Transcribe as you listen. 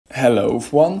Hello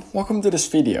everyone, welcome to this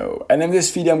video, and in this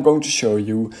video I'm going to show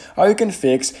you how you can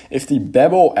fix if the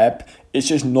Babbel app is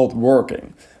just not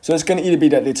working. So this can either be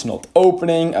that it's not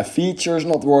opening, a feature is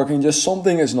not working, just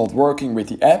something is not working with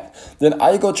the app. Then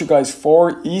I got you guys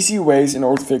 4 easy ways in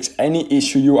order to fix any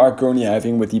issue you are currently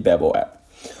having with the Babbel app.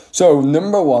 So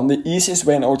number 1, the easiest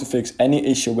way in order to fix any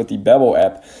issue with the Babbel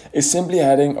app is simply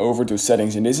heading over to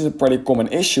settings. And this is a pretty common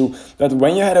issue that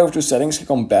when you head over to settings, click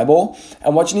on Babbel,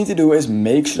 and what you need to do is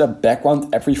make sure that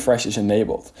background app refresh is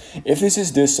enabled. If this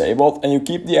is disabled and you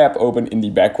keep the app open in the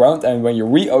background, and when you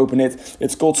reopen it,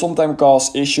 it's called sometimes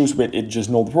cause issues with it just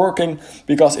not working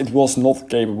because it was not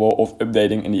capable of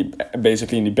updating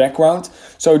basically in the background.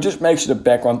 So just make sure the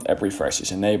background app refresh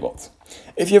is enabled.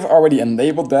 If you've already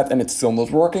enabled that and it's still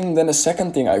not working, then the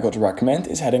second thing I got to recommend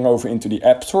is heading over into the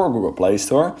App Store or Google Play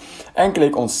Store and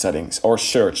click on settings or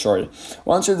search,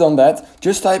 Once you've done that,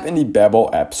 just type in the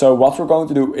Babbel app. So what we're going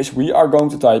to do is we are going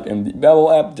to type in the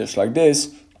Babbel app just like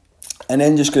this, and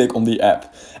then just click on the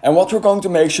app. And what we're going to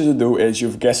make sure to do is,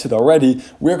 you've guessed it already,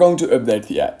 we're going to update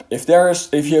the app. If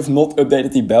you have not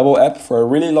updated the Babbel app for a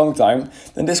really long time,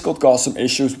 then this could cause some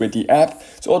issues with the app.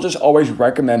 So I'll just always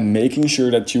recommend making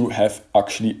sure that you have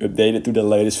actually updated to the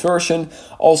latest version.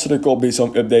 Also, there could be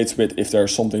some updates with if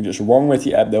there's something just wrong with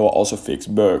the app, they will also fix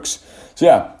bugs. So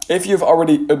yeah, if you've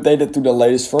already updated to the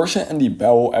latest version and the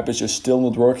Babbel app is just still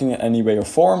not working in any way or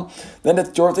form, then the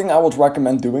third thing I would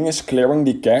recommend doing is clearing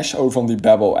the cache over from the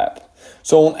Babbel app.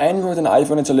 So on Android and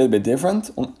iPhone it's a little bit different.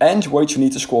 On Android you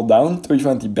need to scroll down to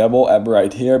find the Babbel app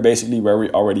right here, basically where we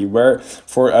already were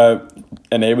for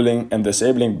enabling and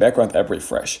disabling background app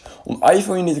refresh. On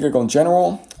iPhone you need to click on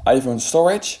General, iPhone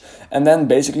Storage, and then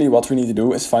basically what we need to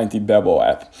do is find the Babbel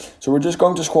app. So we're just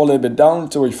going to scroll a little bit down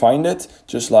until we find it,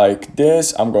 just like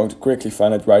this. I'm going to quickly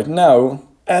find it right now.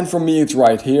 And for me it's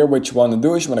right here. What you want to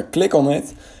do is you want to click on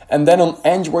it, and then on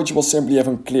Android you will simply have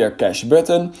a clear cache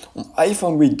button. On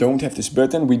iPhone we don't have this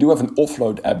button, we do have an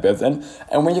offload app button,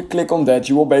 and when you click on that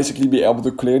you will basically be able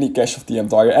to clear the cache of the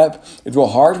entire app. It will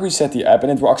hard reset the app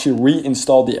and it will actually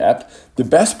reinstall the app. The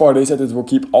best part is that it will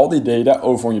keep all the data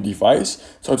over on your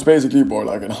device, so it's basically more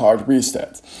like a hard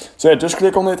reset. So yeah, just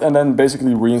click on it and then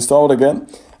basically reinstall it again.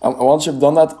 And once you've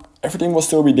done that, everything will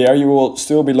still be there, you will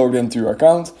still be logged into your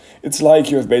account. It's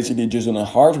like you have basically just done a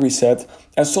hard reset,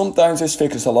 and sometimes this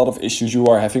fixes a lot of issues you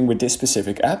are having with this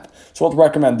specific app, so I'd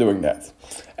recommend doing that.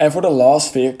 And for the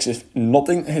last fix, if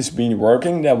nothing has been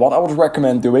working, then what I would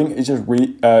recommend doing is just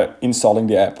reinstalling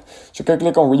the app. So you can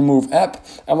click on Remove App,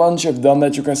 and once you've done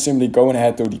that, you can simply go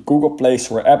ahead to the Google Play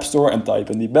Store App Store and type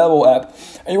in the Babbel app,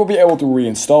 and you will be able to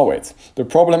reinstall it. The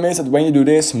problem is that when you do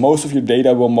this, most of your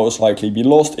data will most likely be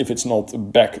lost if it's not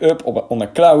backed up on a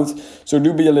cloud. So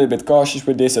do be a little bit cautious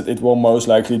with this, that it will most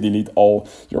likely delete all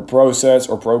your process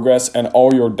or progress and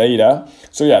all your data.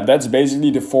 So yeah, that's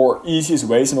basically the 4 easiest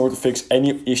ways in order to fix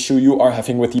any issue you are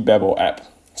having with the Babbel app.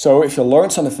 So if you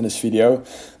learned something from this video,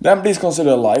 then please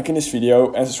consider liking this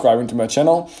video and subscribing to my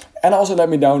channel, and also let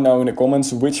me down now in the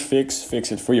comments which fix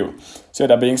it for you. So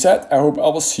that being said, I hope I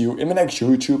will see you in the next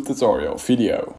YouTube tutorial video.